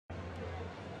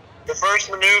The first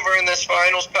maneuver in this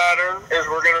finals pattern is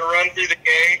we're going to run through the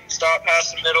gate, stop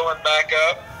past the middle, and back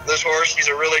up. This horse, he's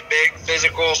a really big,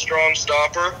 physical, strong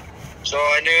stopper. So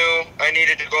I knew I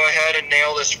needed to go ahead and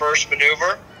nail this first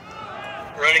maneuver.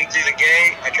 Running through the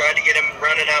gate, I tried to get him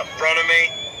running out in front of me.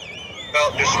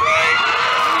 Felt just right.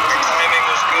 The timing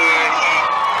was good. He,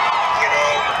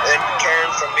 in return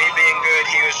from me being good,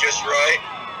 he was just right.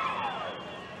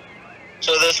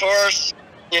 So this horse,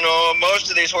 most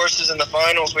of these horses in the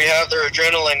finals, we have their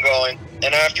adrenaline going.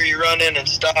 And after you run in and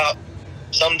stop,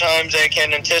 sometimes they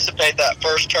can anticipate that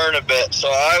first turn a bit. So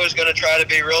I was going to try to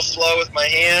be real slow with my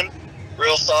hand,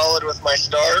 real solid with my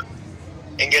start,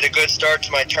 and get a good start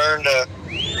to my turn to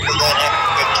then have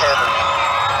a good turn.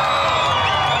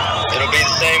 It'll be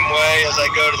the same way as I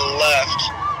go to the left.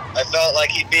 I felt like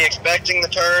he'd be expecting the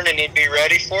turn and he'd be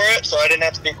ready for it, so I didn't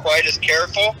have to be quite as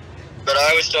careful, but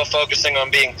I was still focusing on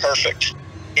being perfect.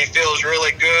 He feels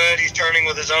really good. He's turning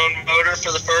with his own motor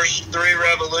for the first 3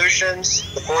 revolutions.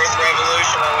 The 4th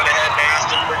revolution, I went ahead and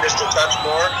asked him for just a touch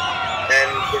more, and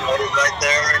he was right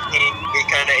there, and he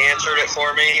kind of answered it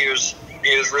for me. He was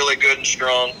really good and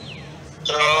strong.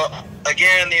 So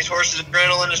again, these horses'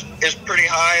 adrenaline is pretty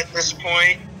high at this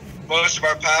point. Most of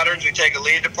our patterns, we take a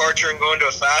lead departure and go into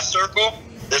a fast circle.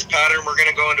 This pattern, we're going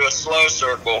to go into a slow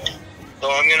circle.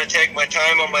 So I'm going to take my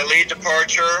time on my lead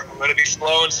departure. I'm going to be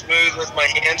slow and smooth with my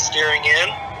hand steering in,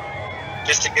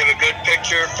 just to give a good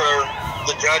picture for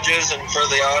the judges and for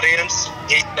the audience.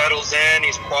 He settles in,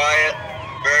 he's quiet,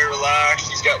 very relaxed,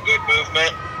 he's got good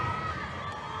movement.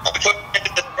 I put him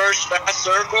into the first fast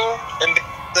circle, and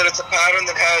that it's a pattern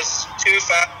that has 2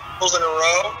 fast circles in a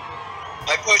row.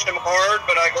 I push him hard,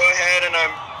 but I go ahead and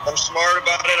I'm smart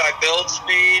about it. I build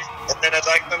speed, and then as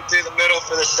I come through the middle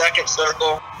for the second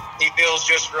circle, he feels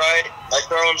just right. I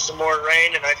throw him some more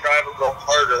rein, and I drive a little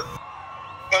harder.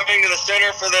 Coming to the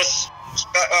center for this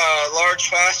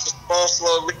large, fast, small,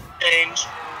 slow lead change,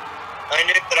 I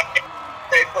knew that I could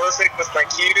stay perfect with my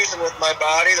cues and with my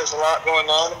body. There's a lot going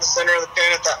on in the center of the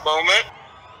pin at that moment.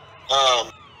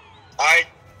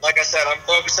 Like I said, I'm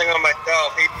focusing on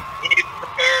myself. He's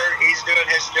prepared, he's doing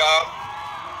his job,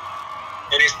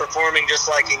 and he's performing just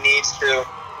like he needs to.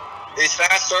 These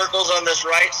fast circles on this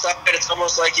right side, it's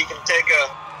almost like you can take a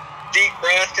deep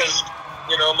breath because,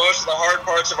 most of the hard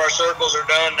parts of our circles are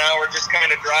done. Now we're just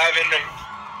kind of driving and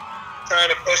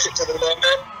trying to push it to the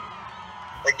limit.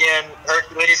 Again,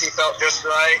 Hercules, he felt just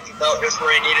right. He felt just where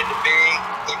he needed to be.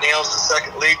 He nails the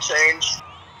second lead change.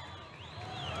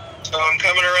 So I'm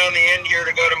coming around the end here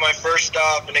to go to my first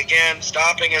stop. And again,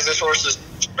 stopping is this horse's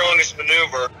strongest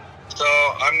maneuver. So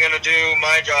I'm going to do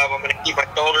my job. I'm going to keep my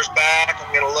shoulders back. I'm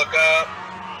going to look up,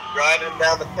 drive him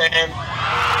down the pin,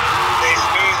 stay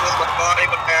smooth with my body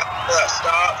when I ask for that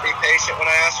stop, be patient when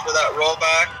I ask for that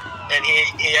rollback, and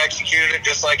he executed it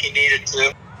just like he needed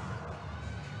to.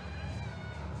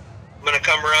 I'm going to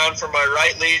come around for my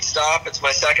right lead stop. It's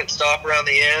my second stop around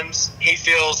the ends. He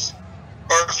feels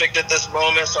perfect at this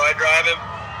moment, so I drive him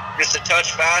just a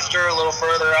touch faster, a little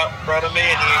further out in front of me,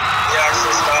 and he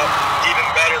actually stopped even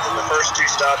better than the first 2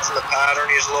 stops in the pattern.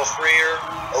 He's a little freer,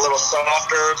 a little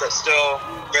softer, but still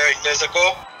very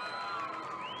physical.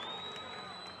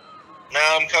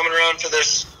 Now I'm coming around for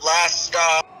this last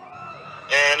stop,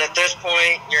 and at this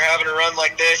point, you're having a run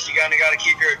like this, you kind of got to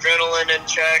keep your adrenaline in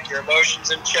check, your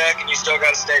emotions in check, and you still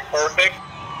got to stay perfect.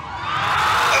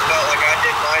 I felt like I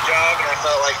did my job, and I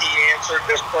felt like he answered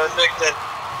just perfect, and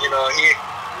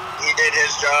he did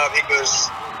his job. He was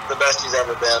the best he's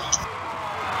ever been.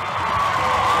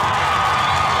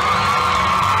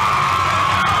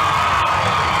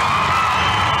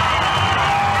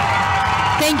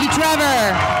 Thank you,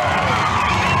 Trevor.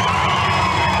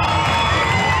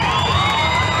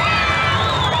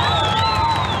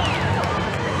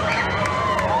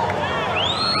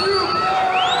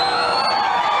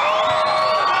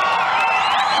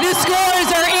 The scores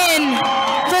are in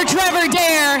for Trevor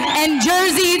Dare and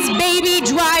Jersey's baby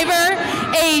driver,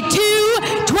 a 2